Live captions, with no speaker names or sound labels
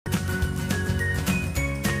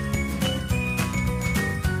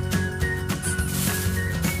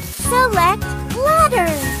Select letter.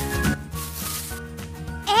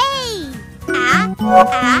 A.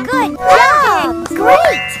 Good job.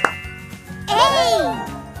 Great. A.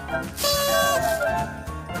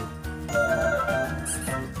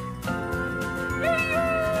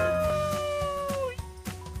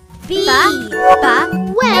 B.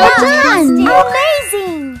 Well done.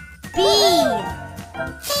 Amazing. B.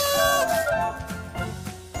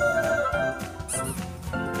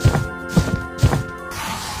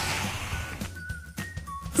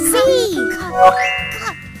 C.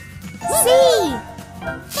 C.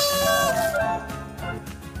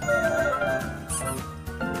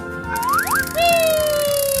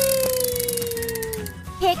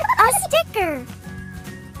 Pick a sticker.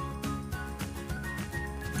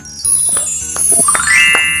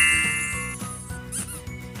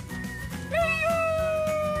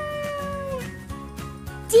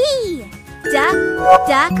 D.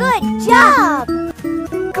 Good job.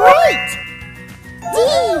 Great. D.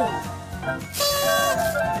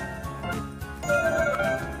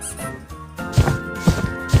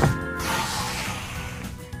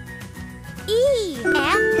 E.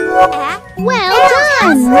 Well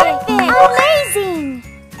done. Amazing.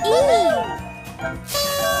 E.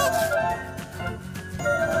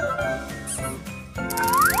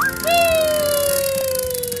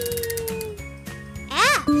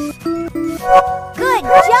 F. Good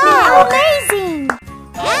job. Amazing.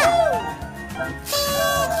 F.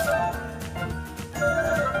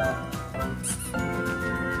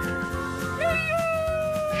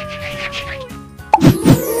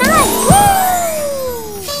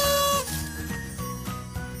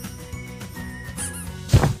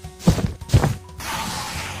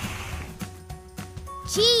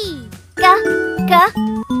 G. G.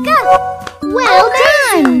 Well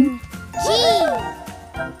done. G.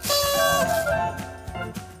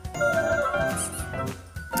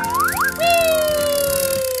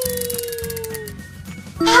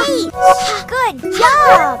 H. Good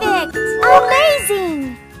job. Perfect. Amazing.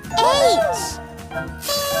 H.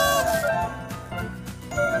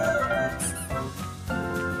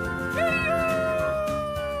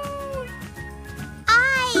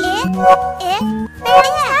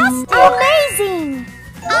 Fantastic! Amazing!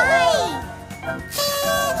 I.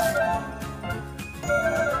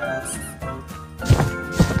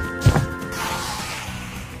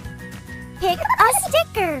 Pick a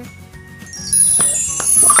sticker.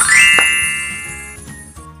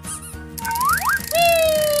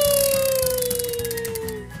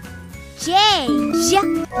 J.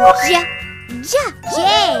 J.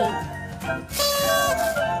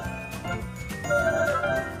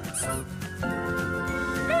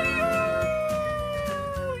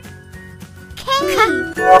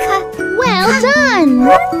 Well done!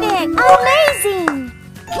 Perfect! Amazing!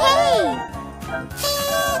 K.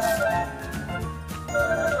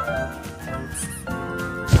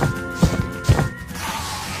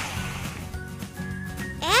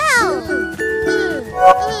 L.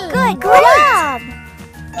 Good job!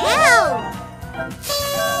 L.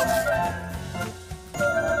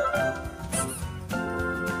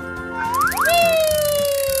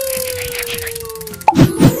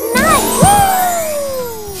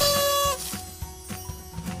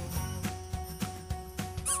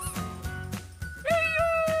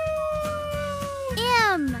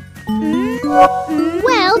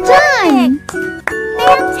 Well done!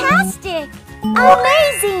 Fantastic!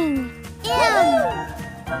 Amazing! M.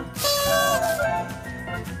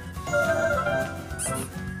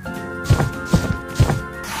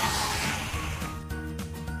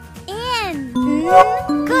 N.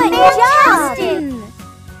 Good job!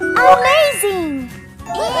 Amazing!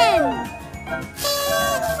 N.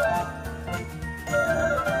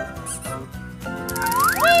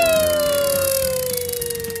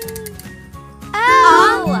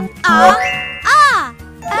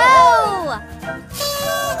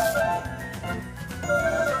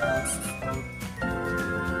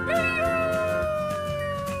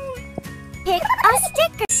 Pick a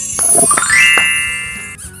sticker.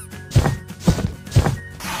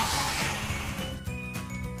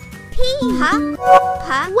 P.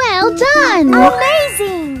 Well done.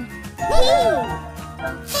 Amazing. P.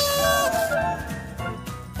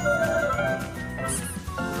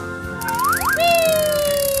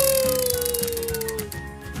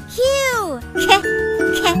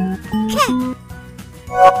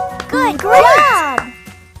 Good job!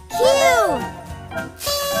 Q.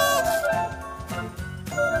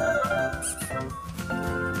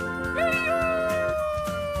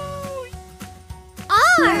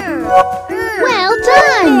 R. Well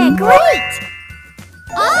done! Great!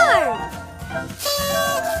 R.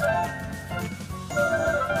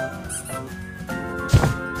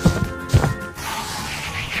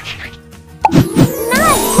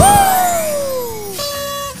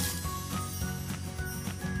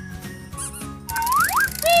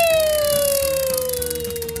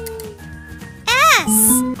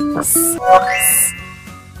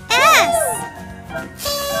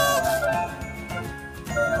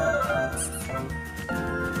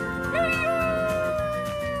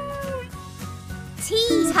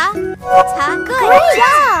 T. Ta. Good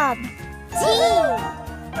job. T.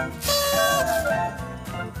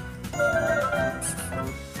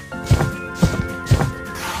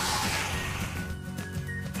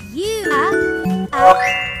 U.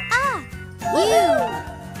 U.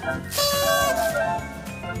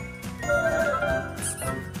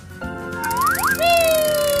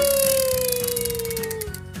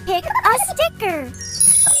 Pick a sticker.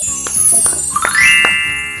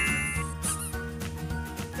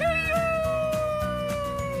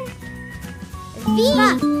 V.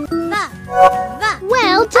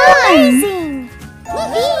 Well done. Amazing.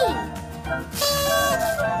 V.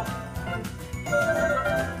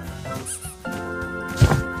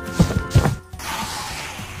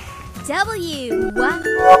 W. Good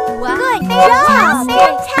job.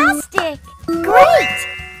 Fantastic. Great.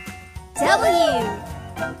 W.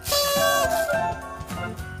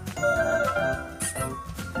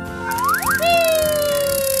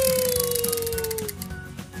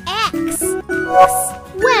 X.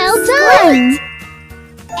 Well done.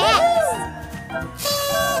 X.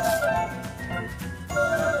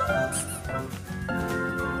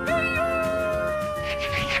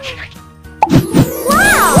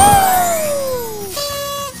 Wow.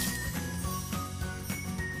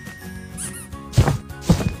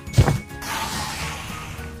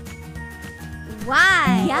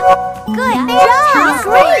 Y. Good job.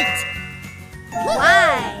 Great.